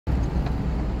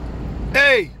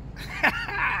Hey,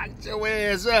 get your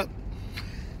ass up.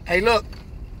 Hey, look,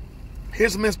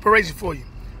 here's some inspiration for you.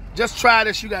 Just try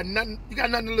this. You got nothing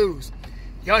to lose.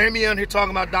 Y'all hear me on here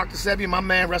talking about Dr. Sebi, my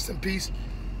man, rest in peace.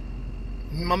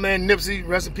 My man Nipsey,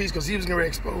 rest in peace, because he was going to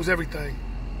expose everything.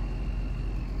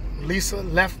 Lisa,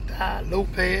 Left Eye,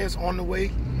 Lopez on the way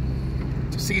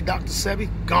to see Dr. Sebi,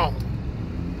 gone.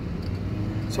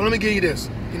 So let me give you this.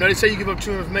 You know, they say you give up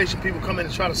true information, people come in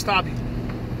and try to stop you.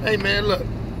 Hey, man, look.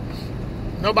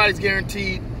 Nobody's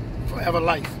guaranteed forever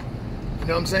life. You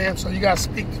know what I'm saying? So you got to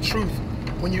speak the truth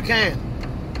when you can.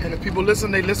 And if people listen,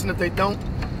 they listen. If they don't,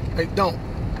 they don't.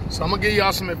 So I'm going to give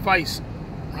y'all some advice,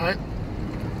 right?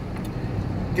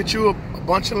 Get you a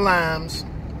bunch of limes.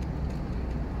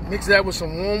 Mix that with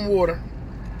some warm water.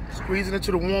 Squeeze it into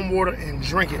the warm water and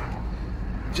drink it.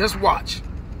 Just watch.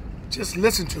 Just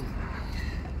listen to me.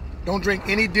 Don't drink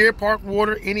any Deer Park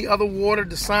water, any other water,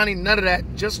 Dasani, none of that.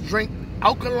 Just drink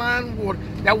alkaline water.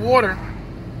 That water,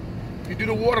 if you do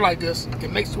the water like this,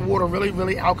 it makes the water really,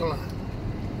 really alkaline,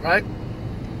 right?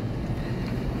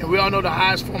 And we all know the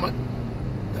highest form of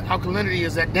the alkalinity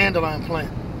is that dandelion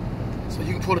plant. So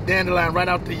you can pull the dandelion right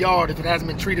out the yard if it hasn't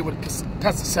been treated with a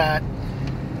pesticide.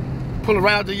 Pull it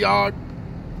right out the yard,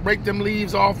 break them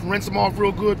leaves off, rinse them off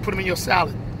real good, put them in your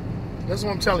salad. That's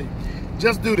what I'm telling you.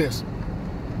 Just do this.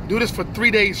 Do this for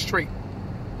 3 days straight.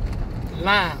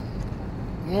 Lime,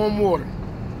 warm water.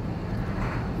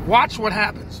 Watch what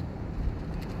happens.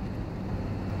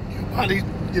 Your body,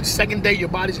 the second day, your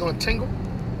body's gonna tingle.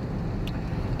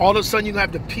 All of a sudden, you're gonna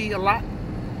have to pee a lot.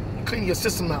 Clean your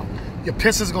system out. Your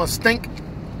piss is gonna stink.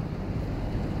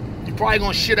 You're probably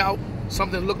gonna shit out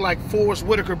something that look like Forrest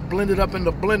Whitaker blended up in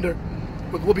the blender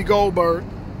with Whoopi Goldberg.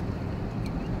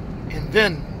 And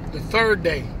then the third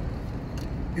day,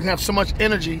 you have so much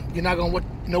energy, you're not going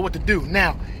to know what to do.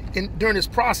 Now, during this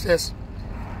process,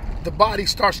 the body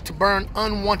starts to burn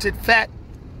unwanted fat,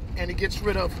 and it gets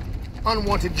rid of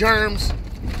unwanted germs,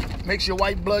 makes your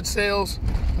white blood cells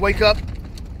wake up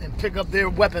and pick up their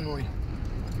weaponry.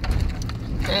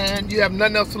 And you have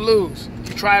nothing else to lose.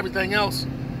 You try everything else.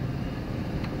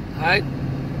 All right?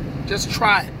 Just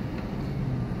try it.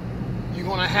 You're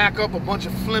going to hack up a bunch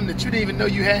of phlegm that you didn't even know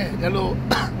you had. That little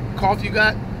cough you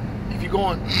got. If you're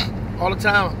going all the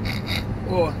time,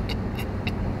 or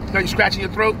you know, you're scratching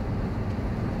your throat,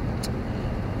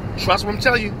 trust what I'm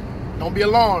telling you. Don't be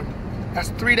alarmed. That's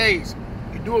 3 days.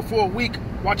 You do it for a week.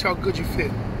 Watch how good you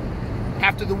feel.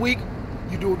 After the week,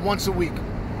 you do it once a week.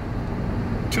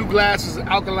 2 glasses of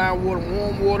alkaline water,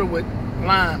 warm water with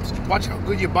limes. Watch how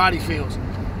good your body feels.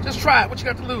 Just try it. What you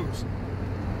got to lose?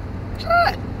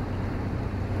 Try it.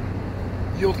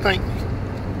 You'll thank me.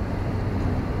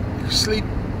 You sleep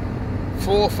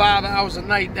 4 or 5 hours a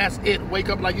night, that's it. Wake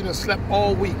up like you done slept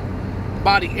all week.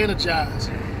 Body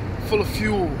energized, full of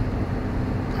fuel.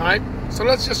 Alright? So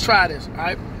let's just try this,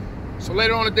 alright? So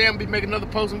later on today, I'm gonna be making another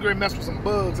post. I'm gonna mess with some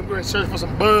bugs. I'm gonna search for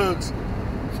some bugs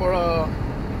for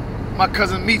my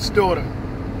cousin Meat's daughter.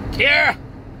 Kara!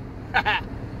 I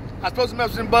was supposed to mess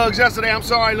with some bugs yesterday. I'm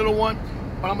sorry, little one.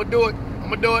 But I'm gonna do it. I'm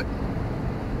gonna do it.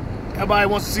 Everybody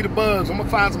wants to see the bugs. I'm gonna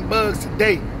find some bugs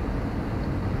today.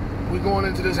 We're going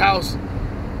into this house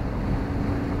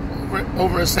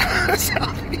over in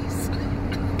Southeast.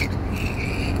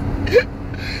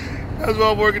 That's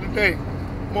why I'm working today.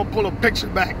 I'm gonna pull a picture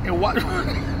back and watch.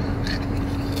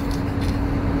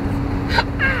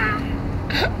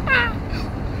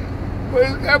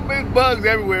 Well, there's bugs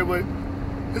everywhere, but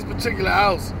this particular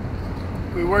house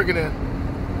we're working in.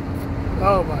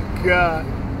 Oh my God!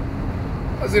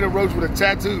 I seen a roach with a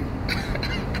tattoo.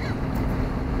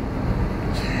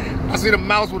 I seen a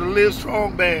mouse with a Live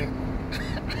Strong band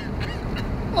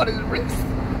on his wrist.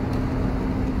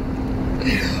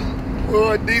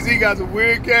 Boy, DC got some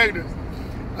weird characters.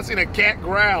 I seen a cat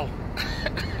growl.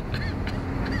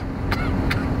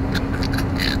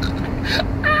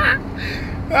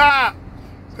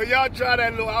 So y'all try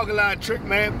that little alkaline trick,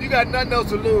 man. You got nothing else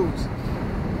to lose.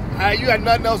 Alright, you got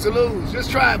nothing else to lose. Just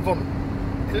try it for me.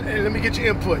 And let me get your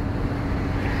input.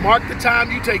 Mark the time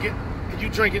you take it and you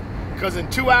drink it. Because in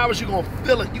 2 hours, you're going to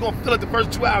feel it. You're going to feel it the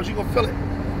first 2 hours. You're going to feel it.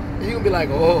 And you're going to be like,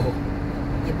 oh.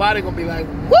 Your body going to be like,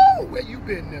 woo, where you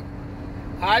been now?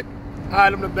 All right? All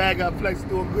right, I'm the bad guy Flex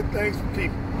doing good things for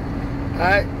people. All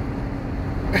right?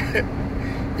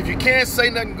 If you can't say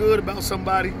nothing good about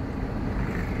somebody,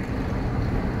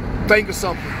 think of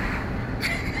something.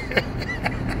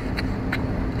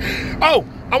 Oh,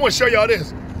 I want to show y'all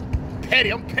this. Petty,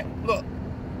 I'm petty. Look.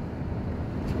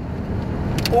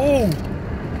 Ooh.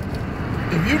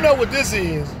 If you know what this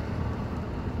is,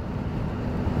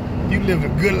 you live a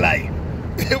good life.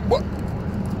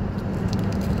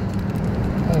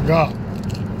 Oh, God.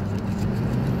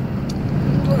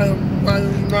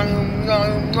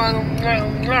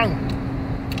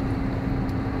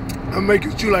 I'll make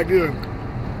it chew like this.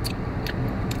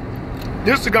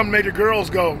 This is gonna make the girls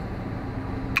go,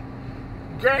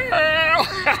 girl.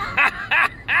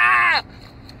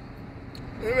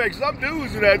 It makes some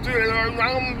dudes do that too.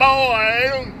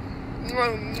 Boy.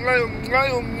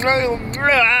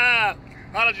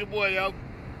 Holla at your boy, yo.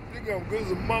 You gonna go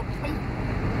some more.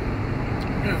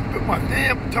 Put my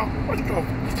damn tongue. Let's go.